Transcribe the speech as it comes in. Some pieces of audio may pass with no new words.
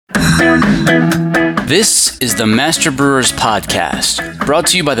This is the Master Brewers Podcast, brought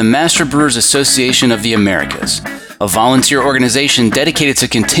to you by the Master Brewers Association of the Americas, a volunteer organization dedicated to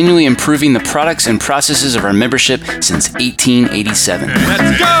continually improving the products and processes of our membership since 1887.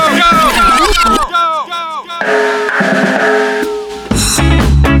 Let's go!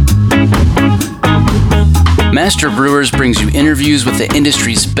 Master Brewers brings you interviews with the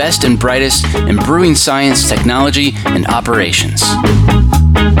industry's best and brightest in brewing science, technology, and operations.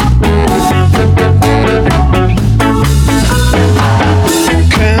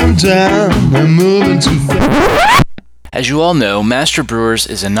 Calm down, I'm moving too fast. As you all know, Master Brewers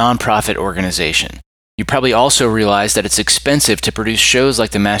is a nonprofit organization. You probably also realize that it's expensive to produce shows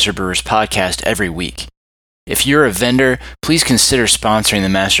like the Master Brewers Podcast every week. If you're a vendor, please consider sponsoring the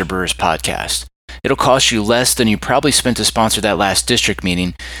Master Brewers Podcast. It'll cost you less than you probably spent to sponsor that last district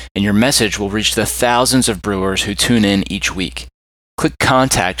meeting, and your message will reach the thousands of brewers who tune in each week. Click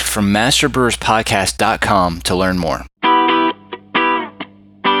contact from masterbrewerspodcast.com to learn more.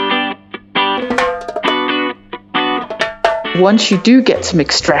 Once you do get some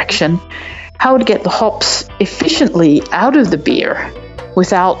extraction, how to get the hops efficiently out of the beer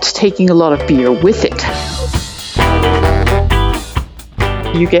without taking a lot of beer with it.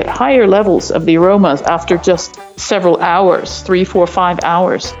 You get higher levels of the aromas after just several hours, 3, 4, 5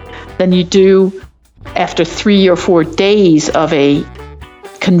 hours, than you do after 3 or 4 days of a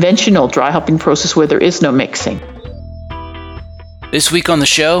conventional dry hopping process where there is no mixing. This week on the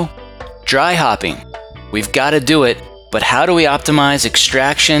show, dry hopping. We've got to do it, but how do we optimize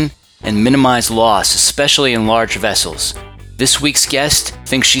extraction and minimize loss, especially in large vessels? This week's guest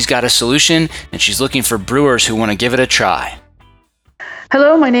thinks she's got a solution, and she's looking for brewers who want to give it a try.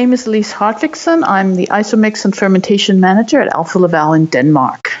 Hello, my name is Elise Hartvigsen. I'm the Isomix and Fermentation Manager at Alfa Laval in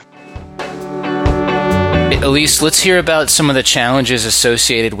Denmark. Elise, let's hear about some of the challenges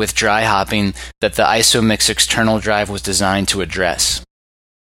associated with dry hopping that the Isomix external drive was designed to address.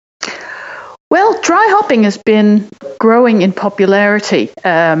 Well, dry hopping has been growing in popularity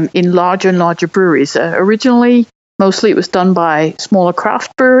in larger and larger breweries. Originally, mostly it was done by smaller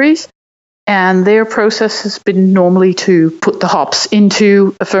craft breweries, and their process has been normally to put the hops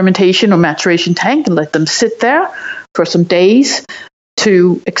into a fermentation or maturation tank and let them sit there for some days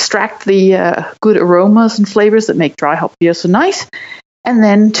to extract the good aromas and flavors that make dry hop beer so nice, and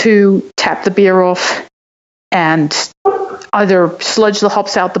then to tap the beer off and either sludge the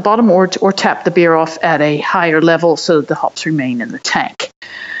hops out the bottom or tap the beer off at a higher level so that the hops remain in the tank.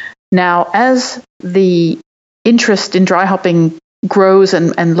 Now, as the interest in dry hopping grows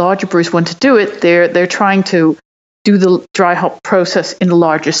and larger breweries want to do it, they're trying to do the dry hop process in a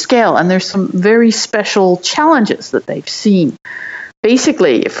larger scale, and there's some very special challenges that they've seen.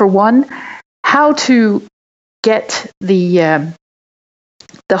 Basically, for one, how to get the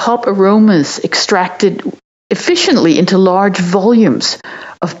hop aromas extracted efficiently into large volumes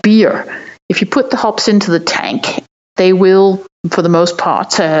of beer. If you put the hops into the tank, they will, for the most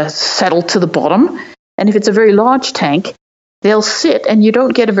part, settle to the bottom. And if it's a very large tank, they'll sit and you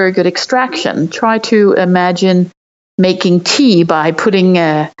don't get a very good extraction. Try to imagine making tea by putting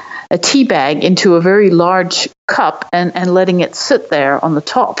a tea bag into a very large cup and letting it sit there on the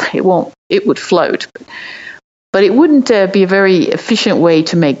top. It would float. But it wouldn't be a very efficient way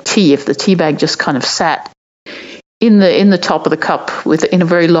to make tea if the tea bag just kind of sat in the top of the cup in a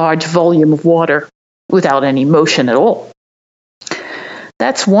very large volume of water without any motion at all.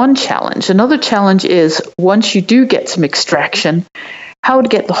 That's one challenge. Another challenge is once you do get some extraction, how to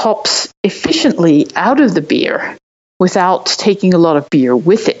get the hops efficiently out of the beer without taking a lot of beer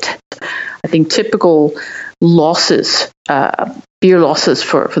with it. I think typical losses, beer losses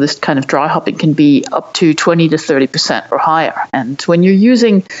for this kind of dry hopping can be up to 20 to 30% or higher. And when you're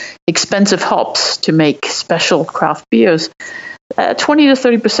using expensive hops to make special craft beers, 20 to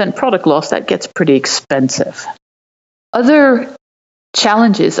 30% product loss, that gets pretty expensive. Other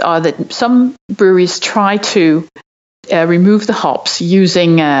challenges are that some breweries try to remove the hops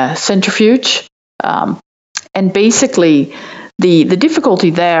using centrifuge. And basically, the difficulty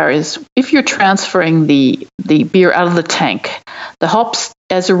there is if you're transferring the beer out of the tank, the hops,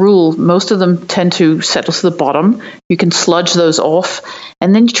 as a rule, most of them tend to settle to the bottom. You can sludge those off,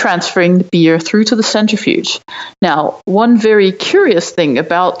 and then you're transferring the beer through to the centrifuge. Now, one very curious thing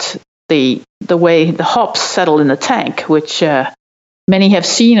about the way the hops settle in the tank, which many have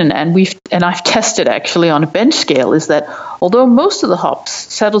seen and I've tested actually on a bench scale, is that although most of the hops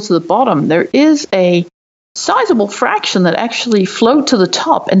settle to the bottom, there is a sizable fraction that actually float to the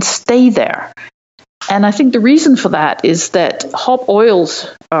top and stay there. And I think the reason for that is that hop oils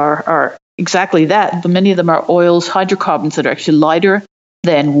are exactly that. But many of them are oils, hydrocarbons that are actually lighter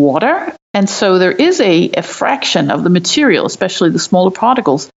than water. And so there is a fraction of the material, especially the smaller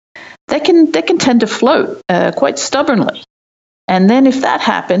particles, that can tend to float quite stubbornly. And then if that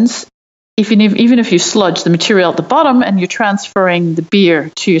happens, even if you sludge the material at the bottom and you're transferring the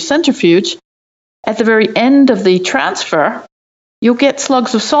beer to your centrifuge, at the very end of the transfer, you'll get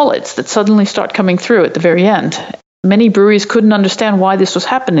slugs of solids that suddenly start coming through at the very end. Many breweries couldn't understand why this was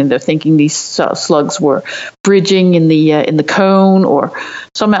happening. They're thinking these slugs were bridging in the cone or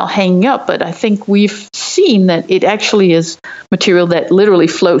somehow hanging up. But I think we've seen that it actually is material that literally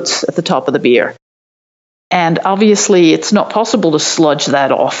floats at the top of the beer. And obviously, it's not possible to sludge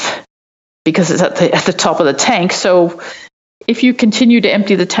that off because it's at the top of the tank. So if you continue to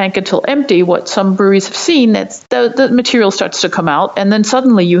empty the tank until empty, what some breweries have seen, that's the material starts to come out, and then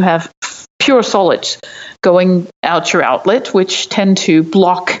suddenly you have pure solids going out your outlet, which tend to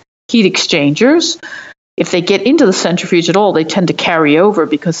block heat exchangers. If they get into the centrifuge at all, they tend to carry over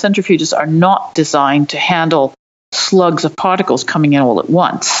because centrifuges are not designed to handle slugs of particles coming in all at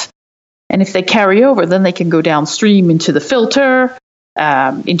once. And if they carry over, then they can go downstream into the filter,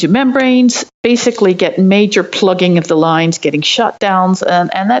 into membranes, basically get major plugging of the lines, getting shutdowns,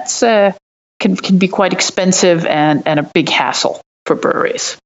 and that's can be quite expensive and a big hassle for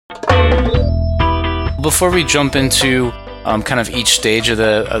breweries. Before we jump into kind of each stage of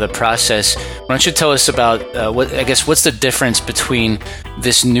the process, why don't you tell us about what's the difference between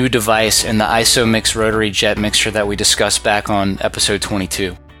this new device and the ISOMix rotary jet mixer that we discussed back on episode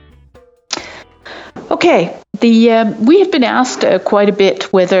 22? Okay, we have been asked quite a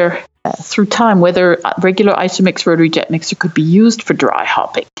bit whether regular ISOMix rotary jet mixer could be used for dry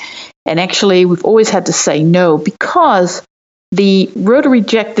hopping, and actually we've always had to say no because the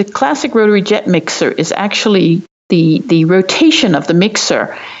classic rotary jet mixer is actually the rotation of the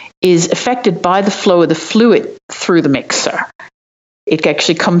mixer is affected by the flow of the fluid through the mixer. It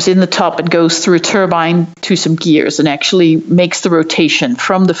actually comes in the top and goes through a turbine to some gears and actually makes the rotation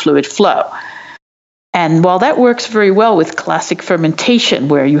from the fluid flow. And while that works very well with classic fermentation,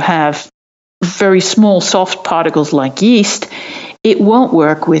 where you have very small soft particles like yeast, it won't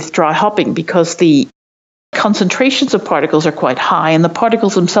work with dry hopping because the concentrations of particles are quite high and the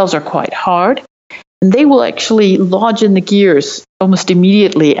particles themselves are quite hard. And they will actually lodge in the gears almost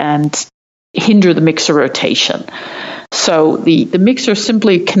immediately and hinder the mixer rotation. So the mixer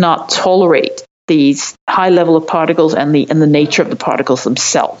simply cannot tolerate these high level of particles and the nature of the particles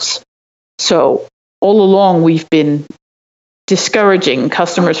themselves. So all along, we've been discouraging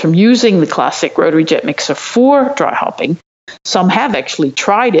customers from using the classic rotary jet mixer for dry hopping. Some have actually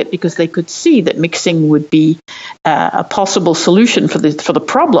tried it because they could see that mixing would be a possible solution for the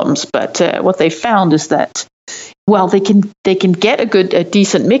problems. But what they found is that while they can get a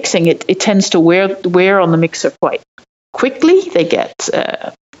decent mixing, it tends to wear on the mixer quite quickly. They get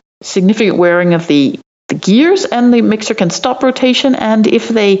significant wearing of the gears, and the mixer can stop rotation. And if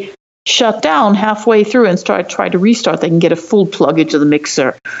they shut down halfway through and try to restart, they can get a full pluggage of the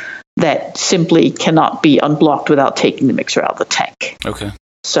mixer that simply cannot be unblocked without taking the mixer out of the tank. Okay.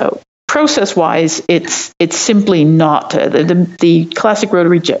 So process-wise, it's simply not the classic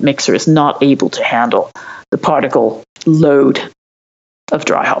rotary jet mixer is not able to handle the particle load of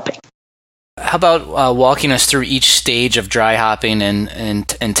dry hopping. How about walking us through each stage of dry hopping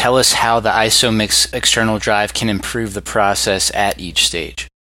and tell us how the ISOMix external drive can improve the process at each stage?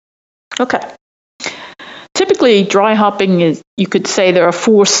 Okay. Typically, dry hopping is, you could say there are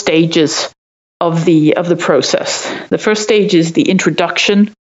 4 stages of the process. The first stage is the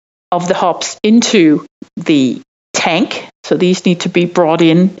introduction of the hops into the tank. So these need to be brought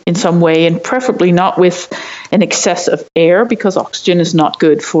in some way, and preferably not with an excess of air because oxygen is not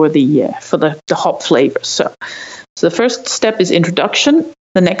good for the hop flavors. So the first step is introduction.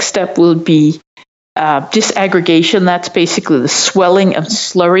 The next step will be disaggregation. That's basically the swelling and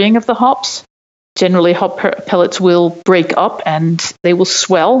slurrying of the hops. Generally, hop pellets will break up and they will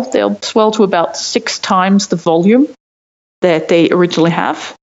swell. They'll swell to about 6 times the volume that they originally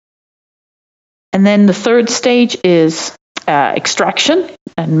have. And then the third stage is extraction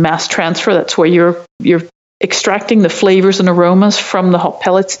and mass transfer. That's where you're extracting the flavors and aromas from the hop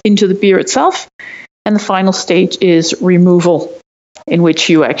pellets into the beer itself. And the final stage is removal, in which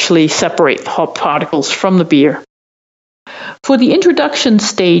you actually separate the hop particles from the beer. For the introduction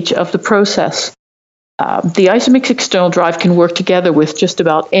stage of the process, the ISOMix external drive can work together with just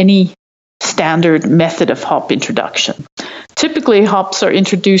about any standard method of hop introduction. Typically, hops are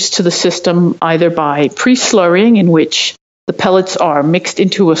introduced to the system either by pre-slurrying, in which the pellets are mixed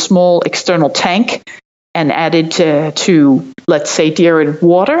into a small external tank and added to let's say, deaerated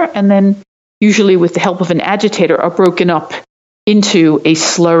water, and then usually with the help of an agitator are broken up into a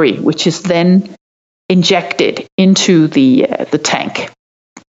slurry, which is then injected into the tank.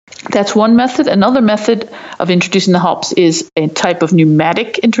 That's one method. Another method of introducing the hops is a type of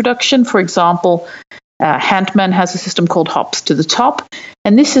pneumatic introduction. For example, Handman has a system called Hops to the Top,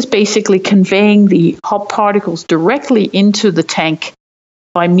 and this is basically conveying the hop particles directly into the tank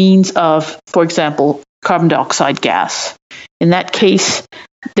by means of, for example, carbon dioxide gas. In that case,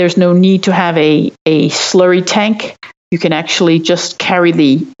 there's no need to have a slurry tank. You can actually just carry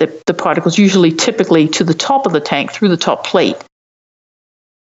the particles, typically to the top of the tank through the top plate,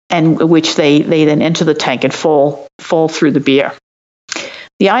 and which they then enter the tank and fall through the beer.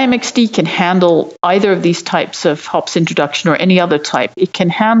 The IMXD can handle either of these types of hops introduction or any other type. It can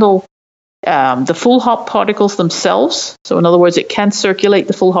handle the full hop particles themselves. So in other words, it can circulate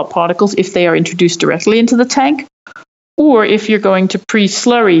the full hop particles if they are introduced directly into the tank. Or if you're going to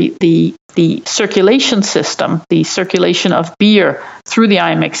pre-slurry, the circulation system, the circulation of beer through the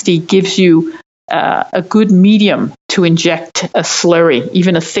IMXD gives you a good medium to inject a slurry,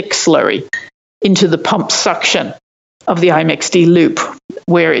 even a thick slurry, into the pump suction of the IMXD loop,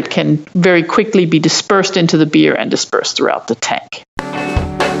 where it can very quickly be dispersed into the beer and dispersed throughout the tank.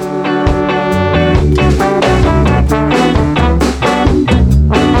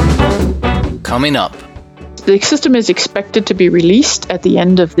 Coming up. The system is expected to be released at the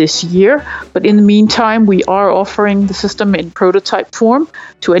end of this year, but in the meantime, we are offering the system in prototype form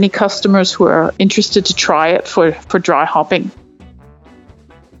to any customers who are interested to try it for dry hopping.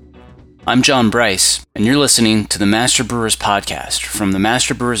 I'm John Bryce, and you're listening to the Master Brewers Podcast from the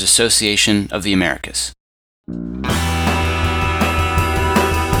Master Brewers Association of the Americas.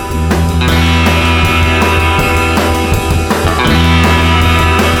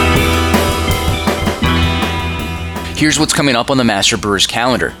 Here's what's coming up on the Master Brewers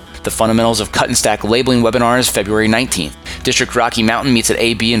calendar. The Fundamentals of Cut and Stack Labeling webinars, February 19th. District Rocky Mountain meets at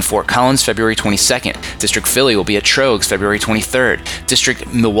AB in Fort Collins, February 22nd. District Philly will be at Trogs, February 23rd.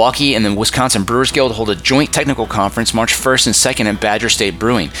 District Milwaukee and the Wisconsin Brewers Guild hold a joint technical conference March 1st and 2nd at Badger State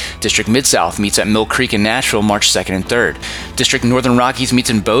Brewing. District Mid-South meets at Mill Creek in Nashville, March 2nd and 3rd. District Northern Rockies meets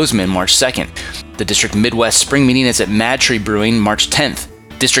in Bozeman, March 2nd. The District Midwest Spring Meeting is at Mad Tree Brewing, March 10th.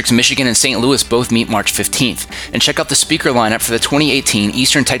 Districts Michigan and St. Louis both meet March 15th. And check out the speaker lineup for the 2018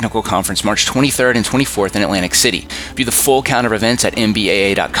 Eastern Technical Conference, March 23rd and 24th in Atlantic City. View the full count of events at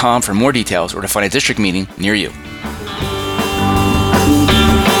mbaa.com for more details or to find a district meeting near you.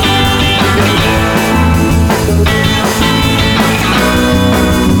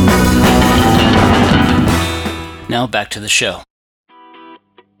 Now back to the show.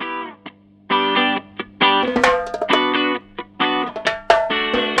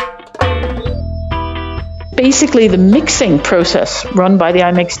 Basically, the mixing process run by the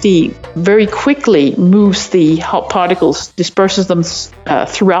IMXD very quickly moves the hop particles, disperses them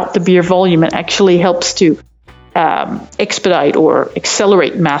throughout the beer volume, and actually helps to expedite or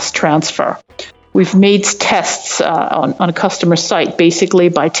accelerate mass transfer. We've made tests on a customer site, basically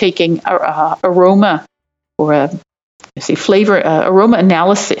by taking aroma or flavor aroma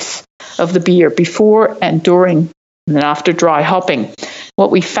analysis of the beer before and during and then after dry hopping.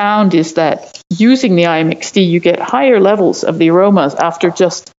 What we found is that using the IMXD, you get higher levels of the aromas after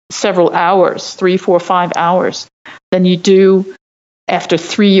just several hours, 3, 4, 5 hours, than you do after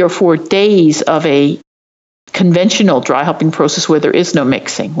 3 or 4 days of a conventional dry hopping process where there is no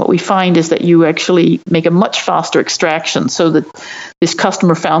mixing. What we find is that you actually make a much faster extraction, so that this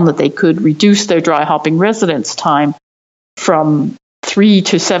customer found that they could reduce their dry hopping residence time from 3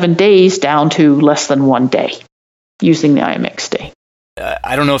 to 7 days down to less than 1 day using the IMXD.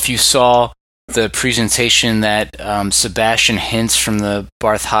 I don't know if you saw the presentation that Sebastian Hintz from the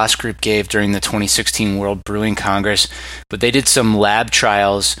Barth Haas Group gave during the 2016 World Brewing Congress, but they did some lab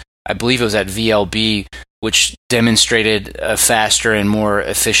trials, I believe it was at VLB, which demonstrated a faster and more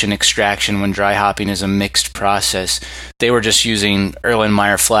efficient extraction when dry hopping is a mixed process. They were just using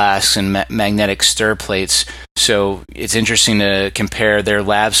Erlenmeyer flasks and magnetic stir plates, so it's interesting to compare their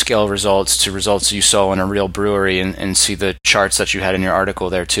lab scale results to results you saw in a real brewery and see the charts that you had in your article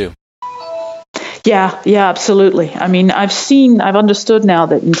there too. Yeah, absolutely. I mean, I've understood now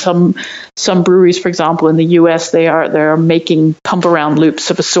that in some breweries, for example, in the U.S., they are making pump around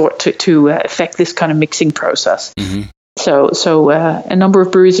loops of a sort to affect this kind of mixing process. Mm-hmm. So a number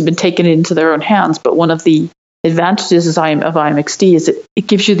of breweries have been taking it into their own hands. But one of the advantages of IMXD is that it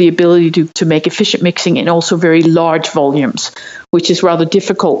gives you the ability to make efficient mixing in also very large volumes, which is rather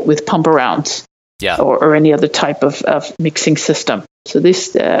difficult with pump arounds. Yeah. Or any other type of mixing system. So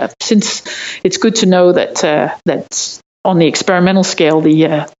this, since it's good to know that on the experimental scale,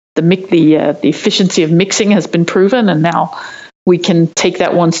 the efficiency of mixing has been proven, and now we can take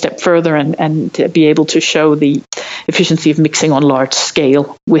that one step further and be able to show the efficiency of mixing on large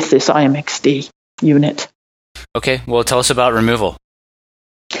scale with this IMXD unit. Okay, well, tell us about removal.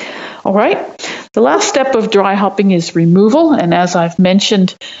 All right. The last step of dry hopping is removal, and as I've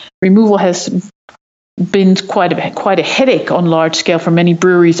mentioned, removal has been quite a headache on large scale for many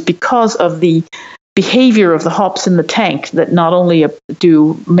breweries because of the behavior of the hops in the tank, that not only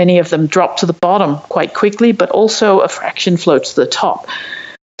do many of them drop to the bottom quite quickly, but also a fraction floats to the top.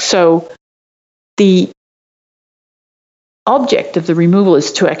 So the object of the removal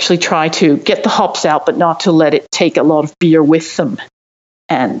is to actually try to get the hops out, but not to let it take a lot of beer with them.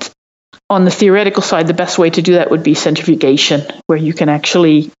 And on the theoretical side, the best way to do that would be centrifugation, where you can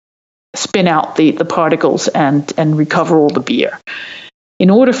actually spin out the particles and recover all the beer. In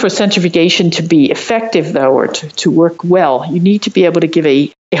order for centrifugation to be effective, though, or to work well, you need to be able to give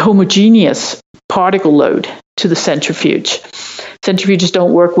a homogeneous particle load to the centrifuge. Centrifuges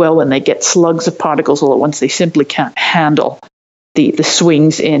don't work well when they get slugs of particles all at once. They simply can't handle the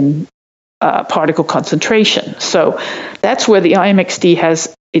swings in particle concentration. So that's where the IMXD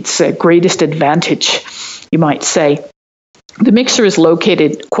has its greatest advantage, you might say. The mixer is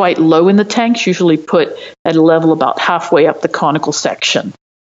located quite low in the tanks, usually put at a level about halfway up the conical section.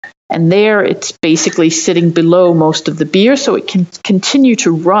 And there it's basically sitting below most of the beer, so it can continue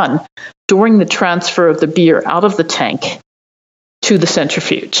to run during the transfer of the beer out of the tank to the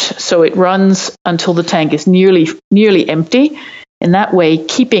centrifuge. So it runs until the tank is nearly empty, in that way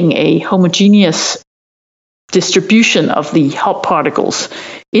keeping a homogeneous distribution of the hop particles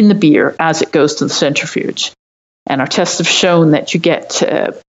in the beer as it goes to the centrifuge. And our tests have shown that you get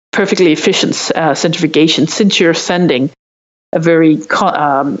perfectly efficient centrifugation since you're sending a very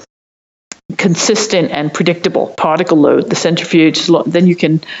consistent and predictable particle load. The centrifuge, then you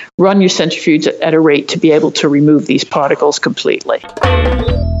can run your centrifuge at a rate to be able to remove these particles completely.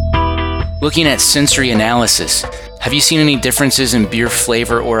 Looking at sensory analysis, have you seen any differences in beer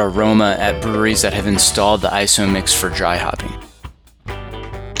flavor or aroma at breweries that have installed the ISOMix for dry hopping?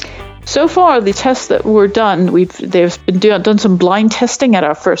 So far, the tests that were done, they've been done some blind testing at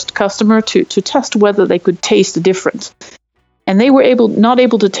our first customer to test whether they could taste the difference. And they were not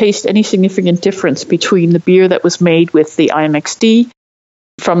able to taste any significant difference between the beer that was made with the IMXD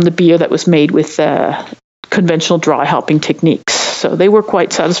from the beer that was made with conventional dry hopping techniques. So they were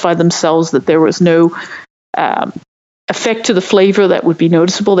quite satisfied themselves that there was no effect to the flavor that would be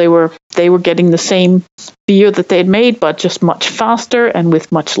noticeable. They were getting the same beer that they had made, but just much faster and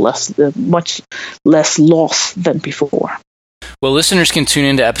with much less loss than before. Well, listeners can tune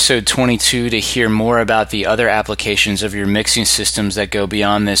into episode 22 to hear more about the other applications of your mixing systems that go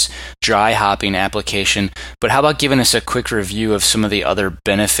beyond this dry hopping application. But how about giving us a quick review of some of the other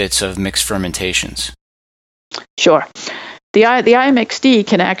benefits of mixed fermentations? Sure. The IMXD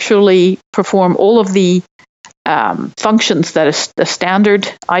can actually perform all of the functions that a standard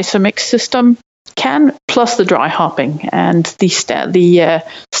ISOMix system can, plus the dry hopping. And the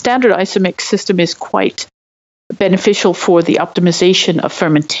standard ISOMix system is quite beneficial for the optimization of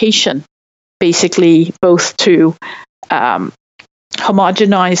fermentation, basically both to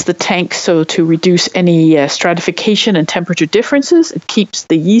homogenize the tank, so to reduce any stratification and temperature differences. It keeps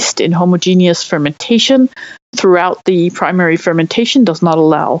the yeast in homogeneous fermentation throughout the primary fermentation, does not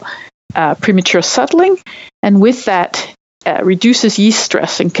allow premature settling, and with that reduces yeast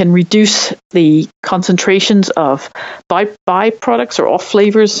stress and can reduce the concentrations of byproducts or off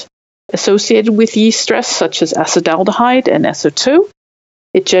flavors associated with yeast stress, such as acetaldehyde and SO2.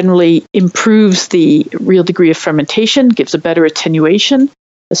 It generally improves the real degree of fermentation, gives a better attenuation,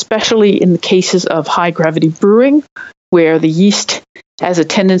 especially in the cases of high gravity brewing, where the yeast has a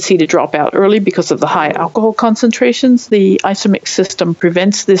tendency to drop out early because of the high alcohol concentrations. The ISOMix system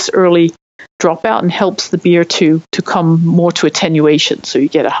prevents this early dropout and helps the beer to come more to attenuation. So you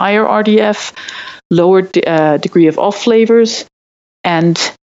get a higher RDF, lower degree of off flavors, and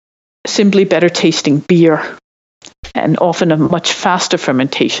simply better tasting beer, and often a much faster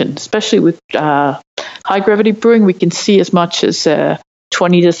fermentation. Especially with high gravity brewing, we can see as much as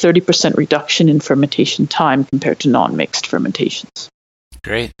 20 to 30% reduction in fermentation time compared to non-mixed fermentations.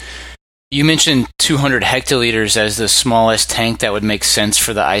 Great. You mentioned 200 hectoliters as the smallest tank that would make sense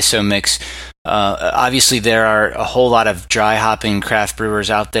for the ISOMix. Obviously, there are a whole lot of dry hopping craft brewers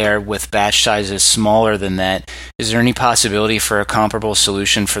out there with batch sizes smaller than that. Is there any possibility for a comparable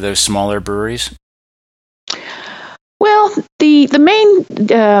solution for those smaller breweries? Well, the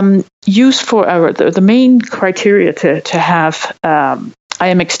main use for the main criteria to have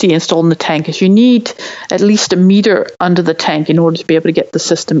IMXD installed in the tank is you need at least a meter under the tank in order to be able to get the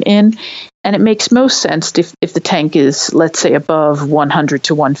system in, And it makes most sense if the tank is, let's say, above 100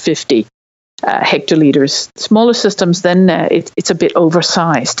 to 150 hectoliters. Smaller systems, then it's a bit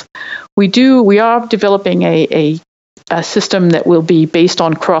oversized. We are developing a system that will be based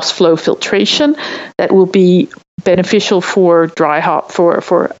on cross-flow filtration that will be beneficial for dry hop, for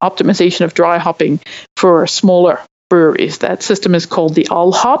optimization of dry hopping for smaller breweries. That system is called the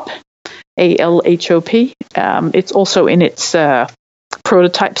ALHOP, ALHOP. It's also in its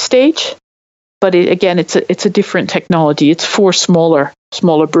prototype stage, but it's a different technology. It's for smaller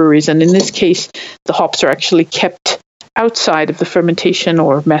breweries, and in this case, the hops are actually kept outside of the fermentation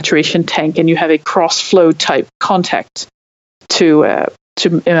or maturation tank, and you have a cross-flow type contact to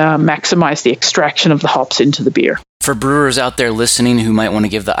maximize the extraction of the hops into the beer. For brewers out there listening who might want to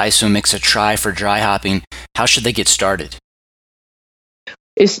give the ISOMIX a try for dry hopping, how should they get started?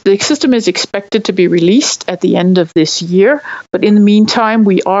 The system is expected to be released at the end of this year, but in the meantime,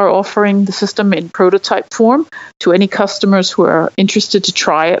 we are offering the system in prototype form to any customers who are interested to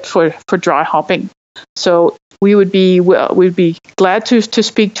try it for dry hopping. So we'd be glad to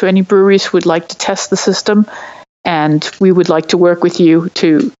speak to any breweries who would like to test the system, and we would like to work with you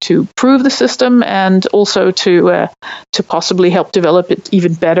to prove the system and also to possibly help develop it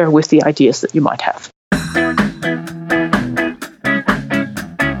even better with the ideas that you might have.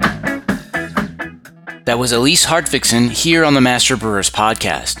 That was Elise Hartvigsen here on the Master Brewers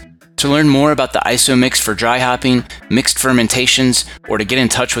Podcast. To learn more about the ISOMIX for dry hopping, mixed fermentations, or to get in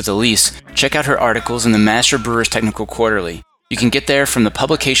touch with Elise, check out her articles in the Master Brewers Technical Quarterly. You can get there from the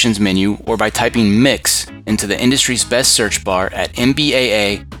publications menu or by typing mix into the industry's best search bar at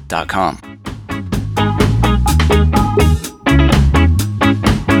mbaa.com.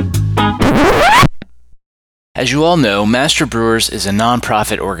 As you all know, Master Brewers is a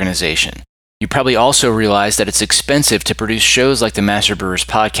non-profit organization. You probably also realize that it's expensive to produce shows like the Master Brewers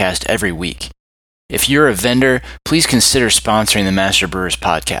Podcast every week. If you're a vendor, please consider sponsoring the Master Brewers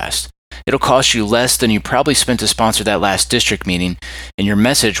Podcast. It'll cost you less than you probably spent to sponsor that last district meeting, and your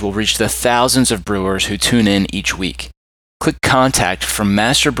message will reach the thousands of brewers who tune in each week. Click contact from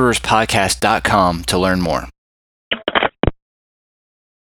masterbrewerspodcast.com to learn more.